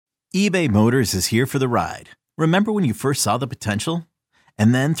eBay Motors is here for the ride. Remember when you first saw the potential?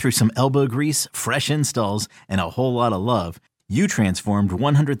 And then through some elbow grease, fresh installs, and a whole lot of love, you transformed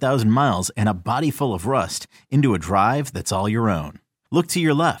 100,000 miles and a body full of rust into a drive that's all your own. Look to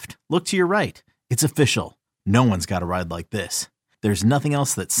your left. Look to your right. It's official. No one's got a ride like this. There's nothing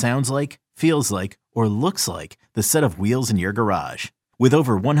else that sounds like, feels like, or looks like the set of wheels in your garage. With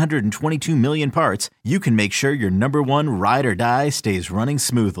over 122 million parts, you can make sure your number one ride or die stays running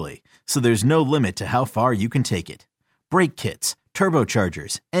smoothly. So there's no limit to how far you can take it. Brake kits,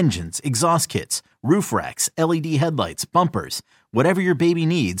 turbochargers, engines, exhaust kits, roof racks, LED headlights, bumpers, whatever your baby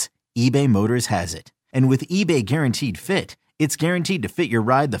needs, eBay Motors has it. And with eBay Guaranteed Fit, it's guaranteed to fit your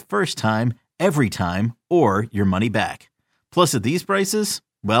ride the first time, every time, or your money back. Plus at these prices,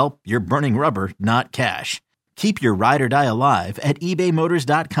 well, you're burning rubber, not cash. Keep your ride or die alive at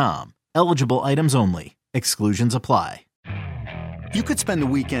ebaymotors.com. Eligible items only. Exclusions apply. You could spend the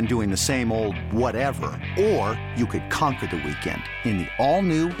weekend doing the same old whatever, or you could conquer the weekend in the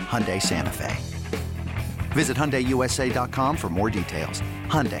all-new Hyundai Santa Fe. Visit HyundaiUSA.com for more details.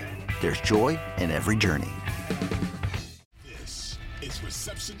 Hyundai, there's joy in every journey. This is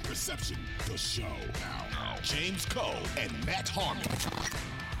Reception Perception, the show. Now, James Cole and Matt Harmon.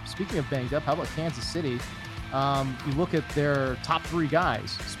 Speaking of banged up, how about Kansas City? You look at their top three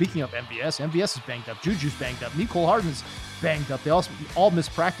guys. Speaking of MVS is banged up. Juju's banged up. Mecole Hardman's banged up. They also all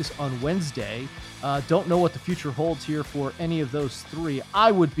missed practice on Wednesday. Don't know what the future holds here for any of those three.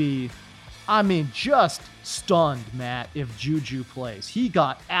 I would be, just stunned, Matt, if Juju plays. He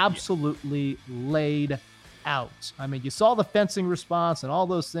got absolutely laid out. You saw the fencing response and all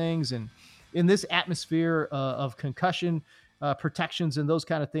those things. And in this atmosphere of concussion protections and those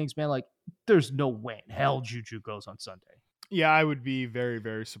kind of things, man, there's no way in hell Juju goes on Sunday. Yeah, I would be very,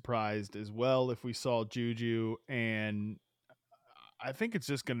 very surprised as well if we saw Juju, and I think it's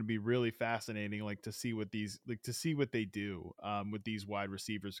just going to be really fascinating, to see what they do with these wide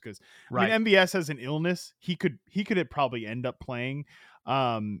receivers, because MVS has an illness. He could probably end up playing.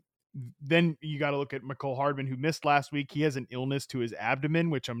 Then you got to look at Mecole Hardman, who missed last week. He has an illness to his abdomen,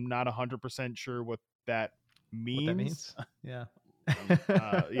 which I'm not 100% sure what that means. What that means? Yeah.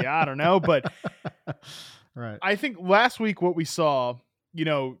 I don't know, but right. I think last week what we saw,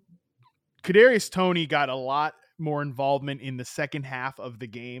 Kadarius Toney got a lot more involvement in the second half of the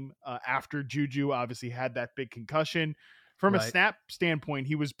game after Juju obviously had that big concussion. From a snap standpoint,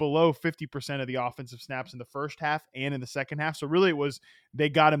 he was below 50% of the offensive snaps in the first half and in the second half. So really they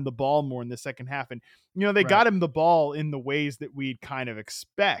got him the ball more in the second half. And, they got him the ball in the ways that we'd kind of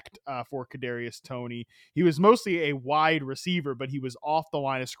expect for Kadarius Toney. He was mostly a wide receiver, but he was off the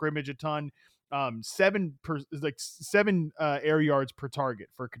line of scrimmage a ton. 7 air yards per target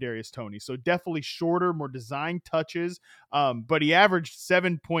for Kadarius Toney. So definitely shorter, more designed touches. But he averaged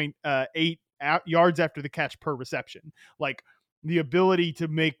 7.8 yards after the catch per reception. The ability to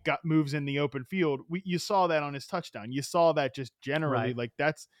make moves in the open field, you saw that on his touchdown. You saw that just generally,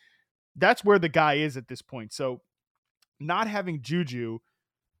 that's where the guy is at this point. So not having Juju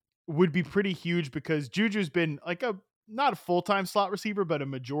would be pretty huge, because Juju's been not a full-time slot receiver, but a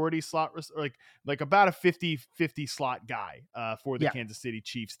majority slot, like about a 50-50 slot guy for the Kansas City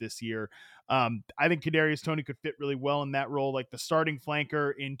Chiefs this year. I think Kadarius Toney could fit really well in that role, like the starting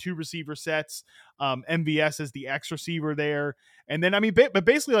flanker in 2 receiver sets, MVS as the X receiver there. And then, but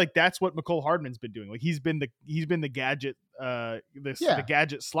basically that's what Mecole Hardman's been doing. He's been the gadget, the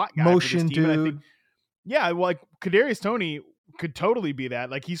gadget slot guy. Motion for this team. dude. And I think, Kadarius Toney could totally be that.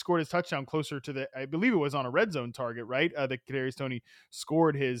 He scored his touchdown closer to I believe it was on a red zone target, right? The Kadarius Toney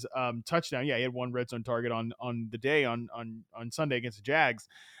scored his touchdown. Yeah, he had 1 red zone target on the day on Sunday against the Jags.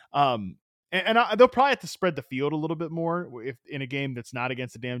 And they'll probably have to spread the field a little bit more if in a game that's not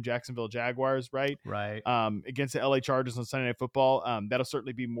against the damn Jacksonville Jaguars, right? Right. Against the LA Chargers on Sunday Night Football. That'll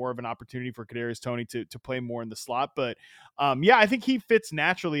certainly be more of an opportunity for Kadarius Toney to play more in the slot. But I think he fits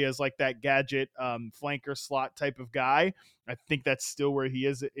naturally as that gadget flanker slot type of guy. I think that's still where he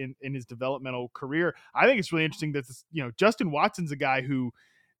is in his developmental career. I think it's really interesting that Justin Watson's a guy who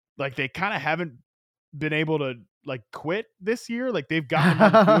they kind of haven't been able to quit this year. They've gotten him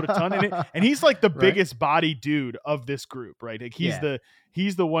on the field a ton in it, and he's the biggest body dude of this group, right?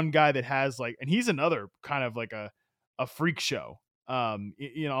 He's the one guy that has and he's another kind of a freak show on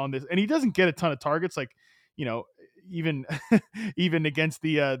this, and he doesn't get a ton of targets even against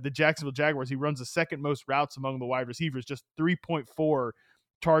the Jacksonville Jaguars. He runs the second most routes among the wide receivers, just 3.4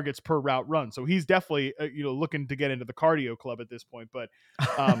 targets per route run. So he's definitely, looking to get into the cardio club at this point, but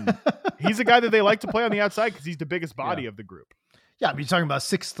he's a guy that they like to play on the outside because he's the biggest body of the group. Yeah, I mean, you're talking about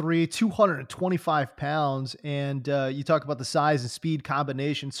 6'3", 225 pounds, and you talk about the size and speed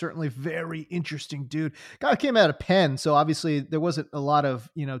combination. Certainly very interesting dude. Guy came out of Penn, so obviously there wasn't a lot of,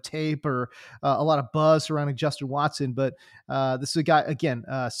 tape or a lot of buzz surrounding Justin Watson, but this is a guy, again,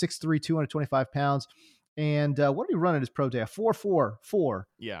 6'3", 225 pounds. And what did he run at his pro day? A 4.44.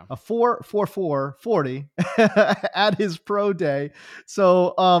 Yeah. A 4.44 40 at his pro day.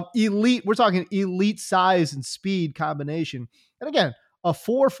 So elite, we're talking elite size and speed combination. And again, a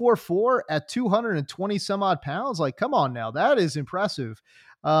 4.44 at 220 some odd pounds. Like, come on now. That is impressive.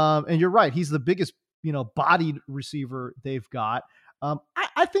 And you're right. He's the biggest, bodied receiver they've got.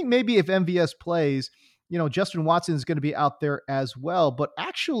 I think maybe if MVS plays, Justin Watson is going to be out there as well. But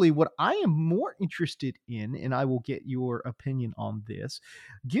actually, what I am more interested in, and I will get your opinion on this,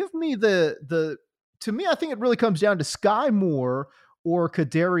 give me to me, I think it really comes down to Sky Moore or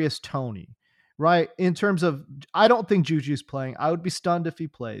Kadarius Toney, right? In terms of, I don't think Juju's playing. I would be stunned if he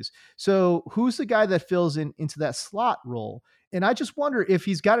plays. So who's the guy that fills into that slot role? And I just wonder if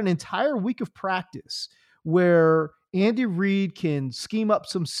he's got an entire week of practice where Andy Reid can scheme up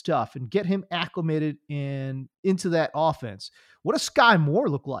some stuff and get him acclimated and into that offense. What does Sky Moore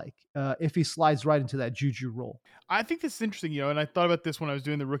look like if he slides right into that Juju role? I think this is interesting, and I thought about this when I was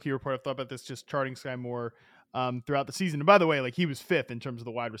doing the rookie report. I thought about this just charting Sky Moore throughout the season. And by the way, like, he was fifth in terms of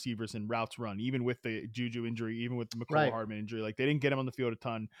the wide receivers in routes run, even with the Juju injury, even with the McCole Hardman injury. Like, they didn't get him on the field a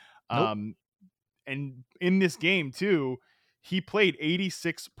ton. Nope. And in this game too, he played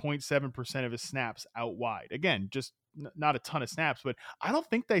 86.7% of his snaps out wide. Again, just not a ton of snaps, but I don't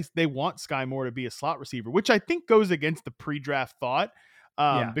think they want Sky Moore to be a slot receiver, which I think goes against the pre-draft thought,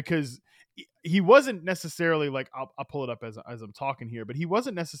 because he wasn't necessarily like, I'll pull it up as I'm talking here, but he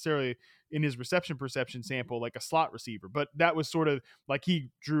wasn't necessarily in his reception perception sample like a slot receiver, but that was sort of like,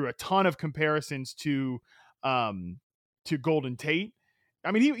 he drew a ton of comparisons to Golden Tate.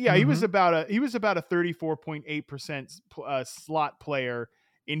 I mean, he was about a 34.8% slot player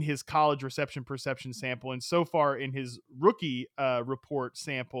in his college reception perception sample, and so far in his rookie report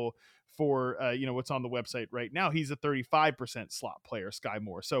sample for what's on the website right now, he's a 35% slot player, Sky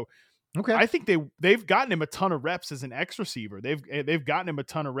Moore. So okay, I think they've gotten him a ton of reps as an X receiver. They've gotten him a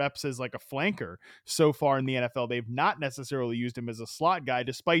ton of reps as like a flanker so far in the NFL. They've not necessarily used him as a slot guy,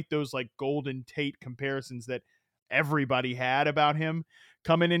 despite those like Golden Tate comparisons that everybody had about him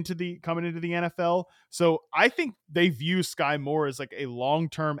coming into the NFL. So I think they view Sky Moore as like a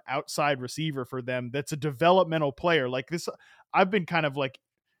long-term outside receiver for them. That's a developmental player like this. I've been kind of like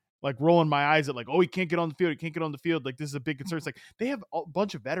rolling my eyes at like, oh, he can't get on the field. He can't get on the field. Like, this is a big concern. It's like, they have a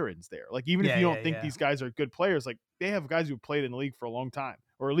bunch of veterans there. Like, even if you don't think these guys are good players, like, they have guys who have played in the league for a long time,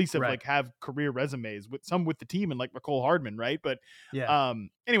 or at least have career resumes with the team, and like McCole Hardman. Right. But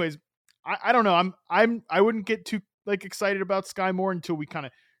anyways, I don't know. I wouldn't get too like excited about Sky Moore until we kind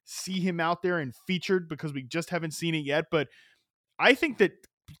of see him out there and featured, because we just haven't seen it yet. But I think that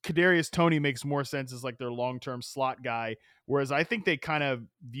Kadarius Toney makes more sense as like their long-term slot guy, whereas I think they kind of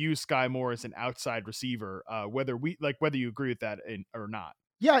view Sky Moore as an outside receiver, whether you agree with that or not.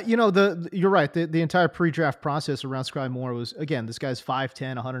 Yeah, you're right. The entire pre-draft process around Sky Moore was, again, this guy's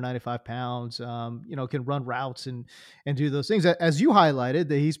 5'10", 195 pounds, can run routes and do those things. As you highlighted,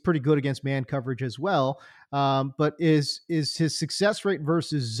 that he's pretty good against man coverage as well. But is his success rate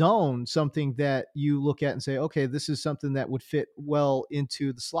versus zone something that you look at and say, okay, this is something that would fit well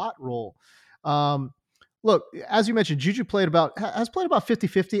into the slot role? Look, as you mentioned, Juju has played about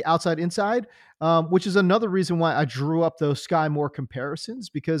 50-50 outside inside, which is another reason why I drew up those Sky Moore comparisons,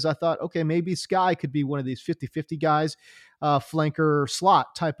 because I thought, okay, maybe Sky could be one of these 50-50 guys, flanker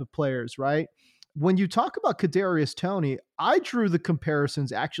slot type of players, right? When you talk about Kadarius Toney, I drew the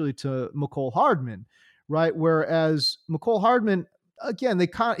comparisons actually to McCole Hardman, right? Whereas McCole Hardman, again,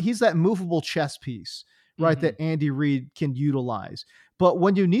 he's that movable chess piece, right? That Andy Reid can utilize. But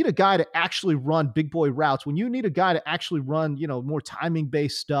when you need a guy to actually run big boy routes, when you need a guy to actually run, more timing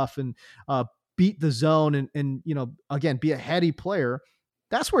based stuff and beat the zone and again, be a heady player,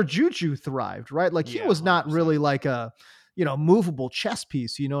 that's where Juju thrived, right? Like, he was not 100%. Really like a, movable chess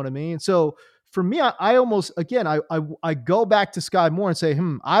piece. You know what I mean? So for me, I almost, again, I go back to Sky Moore and say,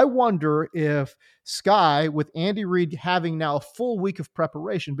 I wonder if Sky, with Andy Reid having now a full week of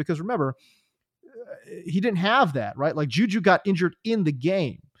preparation, because remember, he didn't have that, right? Like, Juju got injured in the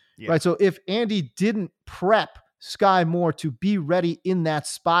game, right? So if Andy didn't prep Sky Moore to be ready in that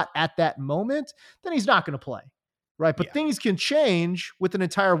spot at that moment, then he's not going to play, right? But things can change with an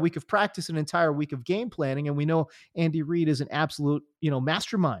entire week of practice, an entire week of game planning. And we know Andy Reid is an absolute,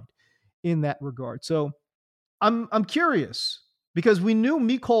 mastermind in that regard. So I'm curious, because we knew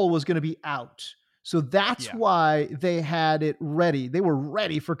Mecole was going to be out. So that's why they had it ready. They were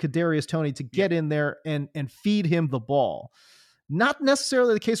ready for Kadarius Toney to get in there and feed him the ball. Not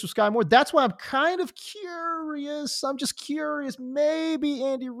necessarily the case with Sky Moore. That's why I'm kind of curious. I'm just curious. Maybe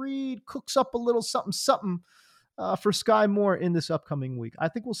Andy Reid cooks up a little something for Sky Moore in this upcoming week. I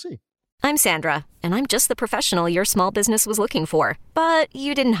think we'll see. I'm Sandra, and I'm just the professional your small business was looking for. But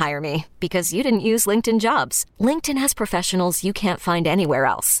you didn't hire me because you didn't use LinkedIn Jobs. LinkedIn has professionals you can't find anywhere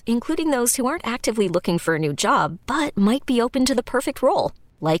else, including those who aren't actively looking for a new job, but might be open to the perfect role,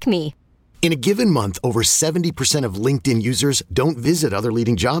 like me. In a given month, over 70% of LinkedIn users don't visit other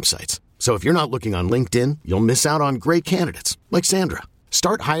leading job sites. So if you're not looking on LinkedIn, you'll miss out on great candidates like Sandra.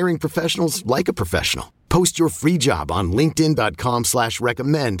 Start hiring professionals like a professional. Post your free job on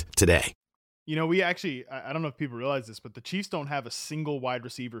linkedin.com/recommend today. You know, we actually, I don't know if people realize this, but the Chiefs don't have a single wide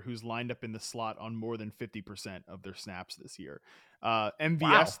receiver who's lined up in the slot on more than 50% of their snaps this year.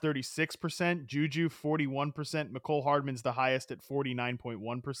 MVS 36%, Juju 41%, Mecole Hardman's the highest at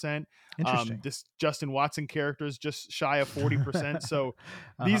 49.1%. Interesting. This Justin Watson character is just shy of 40%. So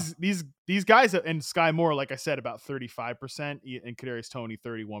these guys, and Sky Moore, like I said, about 35%, and Kadarius Toney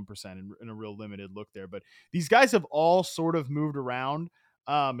 31% in a real limited look there. But these guys have all sort of moved around.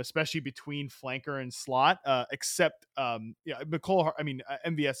 Especially between flanker and slot, except McVS,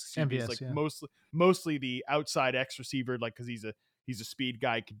 like mostly the outside X receiver, like because he's a speed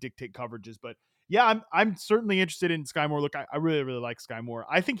guy, can dictate coverages. But yeah, I'm certainly interested in Sky Moore. Look, I really like Sky Moore.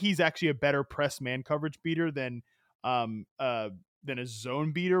 I think he's actually a better press man coverage beater than a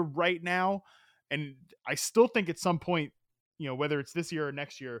zone beater right now. And I still think at some point, whether it's this year or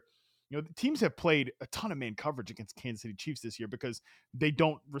next year, the teams have played a ton of man coverage against Kansas City Chiefs this year because they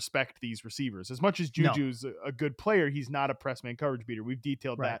don't respect these receivers. As much as Juju's a good player, he's not a press man coverage beater. We've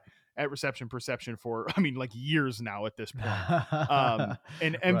detailed that at Reception Perception for, years now at this point.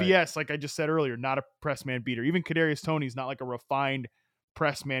 And MVS, like I just said earlier, not a press man beater. Even Kadarius Toney's not like a refined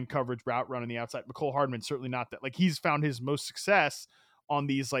press man coverage route run on the outside. Mecole Hardman, certainly not that. Like he's found his most success on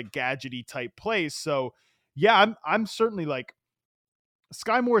these like gadgety type plays. So yeah, I'm certainly like,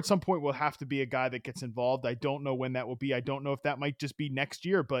 Sky Moore at some point will have to be a guy that gets involved. I don't know when that will be. I don't know if that might just be next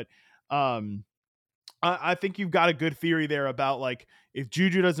year, but I think you've got a good theory there about like, if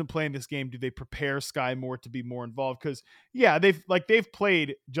Juju doesn't play in this game, do they prepare Sky Moore to be more involved? Because yeah, they've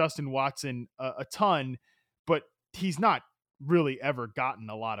played Justin Watson a ton, but he's not really ever gotten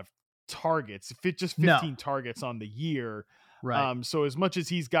a lot of targets. If it's just 15 targets on the year. Right. So as much as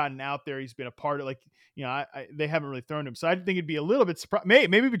he's gotten out there, he's been a part of they haven't really thrown him. So I think it'd be a little bit surprised.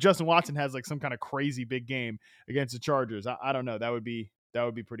 Maybe if Justin Watson has like some kind of crazy big game against the Chargers. I don't know. That would be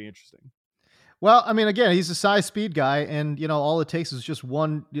pretty interesting. Well, I mean, again, he's a size speed guy, and all it takes is just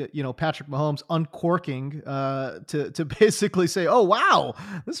one, Patrick Mahomes uncorking to basically say, oh wow,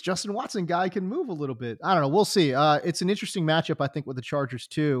 this Justin Watson guy can move a little bit. I don't know. We'll see. It's an interesting matchup, I think, with the Chargers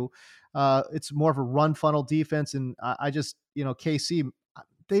too. It's more of a run funnel defense, and I just, KC,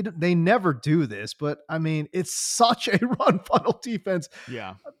 they never do this, but I mean, it's such a run funnel defense.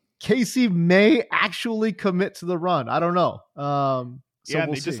 Yeah, KC may actually commit to the run. I don't know. So yeah,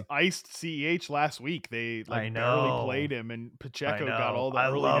 we'll they see. just iced CEH last week. They barely played him, and Pacheco got all the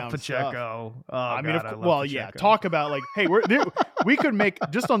early down Pacheco. stuff. Oh, I mean, Pacheco. talk about like, hey, we could make,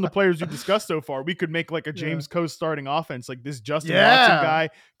 just on the players we discussed so far, we could make like a James Coast starting offense, like this Justin Watson guy,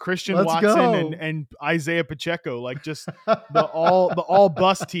 Christian Watson, and Isaiah Pacheco, like just the all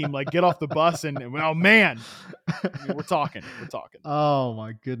bus team, like get off the bus and oh man, I mean, we're talking. Oh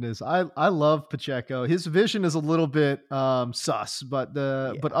my goodness, I love Pacheco. His vision is a little bit sus, but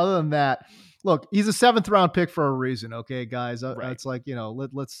other than that, look, he's a 7th round pick for a reason. Okay, guys, it's like,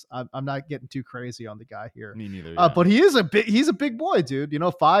 I'm not getting too crazy on the guy here. Me neither. Yeah. But he's a big boy, dude.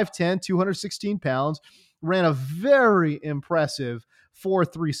 5'10", 216 pounds, ran a very impressive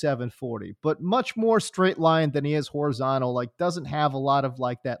 4.37 40, but much more straight line than he is horizontal. Like, doesn't have a lot of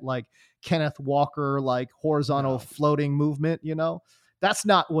like that, like Kenneth Walker, like horizontal floating movement. That's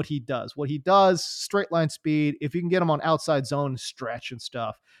not what he does. What he does, straight line speed. If you can get him on outside zone stretch and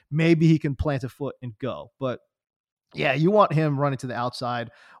stuff, maybe he can plant a foot and go. But yeah, you want him running to the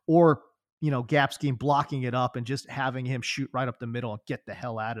outside or, gap scheme, blocking it up and just having him shoot right up the middle and get the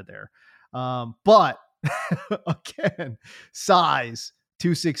hell out of there. But again, size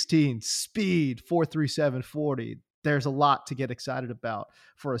 216, speed 4.37 40. There's a lot to get excited about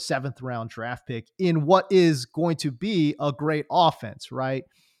for a 7th round draft pick in what is going to be a great offense, right?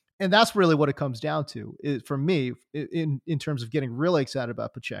 And that's really what it comes down to for me in terms of getting really excited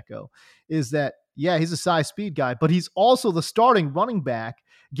about Pacheco is that, yeah, he's a size speed guy, but he's also the starting running back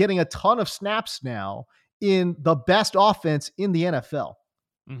getting a ton of snaps now in the best offense in the NFL.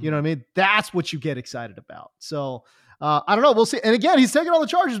 You know what I mean? That's what you get excited about. So I don't know. We'll see. And again, he's taking on the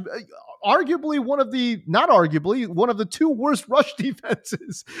Chargers, arguably one of the two worst rush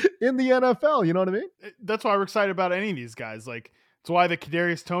defenses in the NFL. You know what I mean? That's why we're excited about any of these guys. Like, it's why the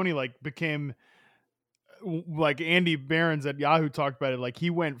Kadarius Toney became like Andy Behrens at Yahoo talked about it. Like, he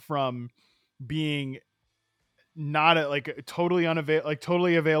went from being not totally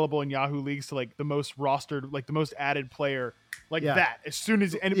available in Yahoo leagues to like the most rostered, like the most added player that as soon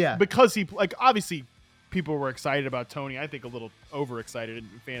as, because he obviously people were excited about Toney. I think a little overexcited in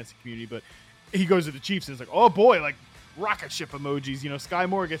the fantasy community, but he goes to the Chiefs and it's like, oh boy, like rocket ship emojis, Sky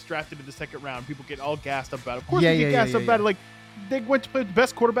Moore gets drafted in the second round. People get all gassed up about it. Of course, they get gassed up about it. Like, they went to play the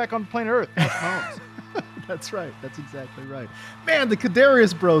best quarterback on planet Earth, Patrick Mahomes. That's right. That's exactly right. Man, the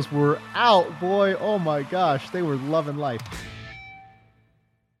Kadarius bros were out, boy. Oh my gosh. They were loving life.